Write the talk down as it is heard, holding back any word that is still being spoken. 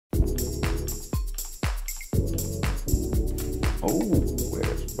Oh,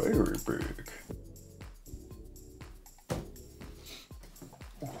 it's very big.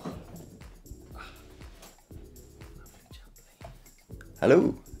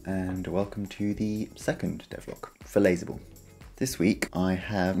 Hello, and welcome to the second devlog for Lazerball. This week I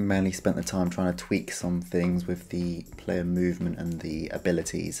have mainly spent the time trying to tweak some things with the player movement and the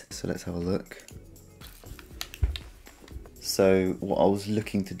abilities. So let's have a look. So what I was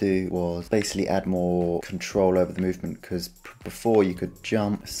looking to do was basically add more control over the movement, because before you could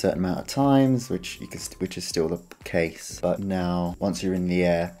jump a certain amount of times, which is still the case, but now once you're in the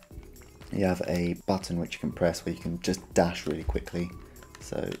air you have a button which you can press where you can just dash really quickly.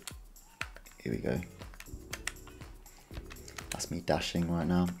 So here we go. That's me dashing right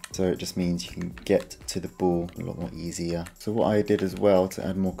now. So it just means you can get to the ball a lot more easier. So what I did as well to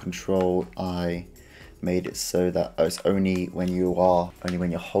add more control, I made it so that it's only when you're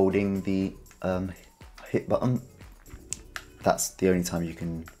holding the hit button, that's the only time you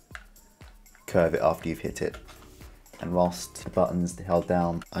can curve it after you've hit it. And whilst the button's held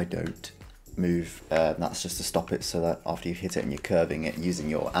down, I don't move. That's just to stop it, so that after you've hit it and you're curving it using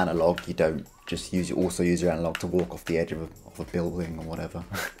your analog, you don't just also use your analog to walk off the edge of a building or whatever.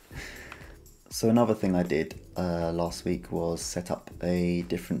 So another thing I did last week was set up a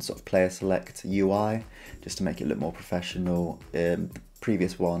different sort of player select UI just to make it look more professional. The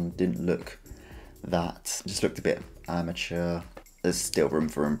previous one didn't look just looked a bit amateur. There's still room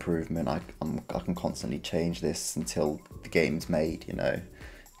for improvement. I can constantly change this until the game's made, you know.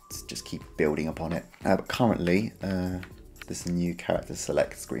 Just keep building upon it. But currently, this is a new character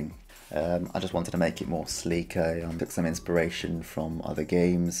select screen. I just wanted to make it more sleeker. I took some inspiration from other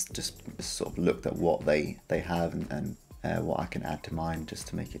games, just sort of looked at what they have and what I can add to mine just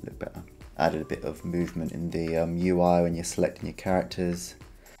to make it look better. Added a bit of movement in the UI when you're selecting your characters.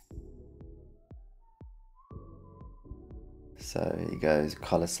 So here you go,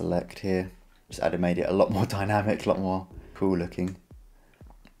 colour select here. Just made it a lot more dynamic, a lot more cool looking.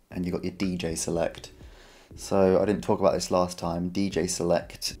 And you got your DJ select. So I didn't talk about this last time. DJ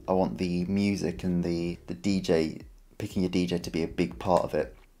select, I want the music and the DJ, picking your DJ to be a big part of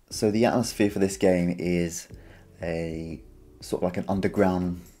it. So the atmosphere for this game is a sort of like an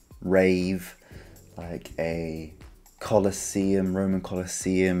underground rave, like a Colosseum, Roman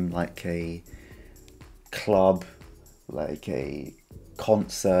Colosseum, like a club, like a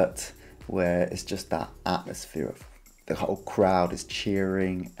concert, where it's just that atmosphere of the whole crowd is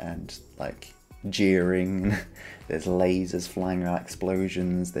cheering and like jeering. There's lasers flying around,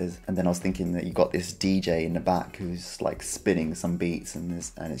 explosions. And then I was thinking that you got this DJ in the back who's like spinning some beats, and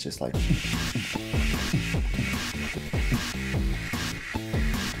it's just like.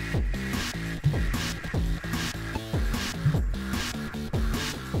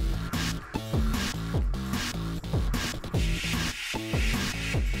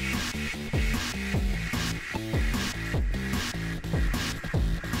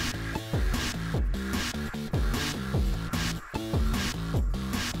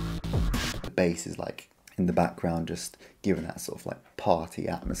 Bass is like in the background, just giving that sort of like party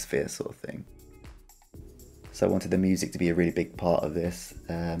atmosphere sort of thing. So I wanted the music to be a really big part of this,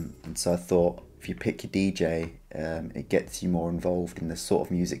 and so I thought if you pick your DJ, it gets you more involved in the sort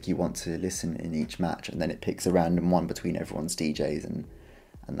of music you want to listen in each match, and then it picks a random one between everyone's DJs, and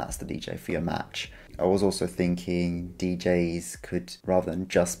that's the DJ for your match. I was also thinking DJs could, rather than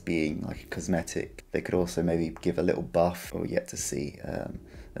just being like a cosmetic, they could also maybe give a little buff, or yet to see.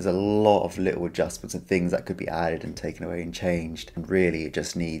 There's a lot of little adjustments and things that could be added and taken away and changed, and really it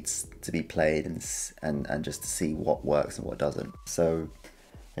just needs to be played and just to see what works and what doesn't. So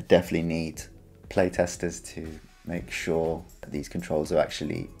I definitely need play testers to make sure that these controls are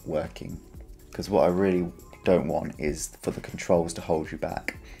actually working, because what I really don't want is for the controls to hold you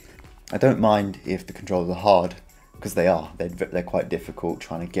back. I don't mind if the controls are hard, because they are. They're quite difficult,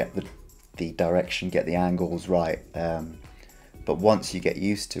 trying to get the direction, get the angles right. But once you get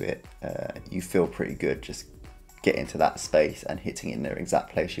used to it, you feel pretty good just getting to that space and hitting it in the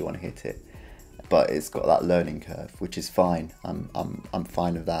exact place you want to hit it. But it's got that learning curve, which is fine. I'm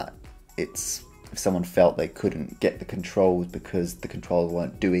fine with that. If someone felt they couldn't get the controls because the controls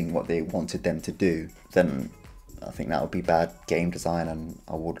weren't doing what they wanted them to do, then I think that would be bad game design, and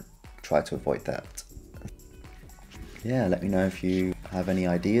I would try to avoid that. Yeah, let me know if you have any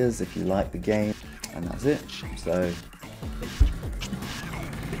ideas, if you like the game, and that's it. So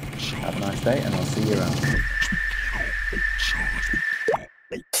have a nice day, and I'll see you around.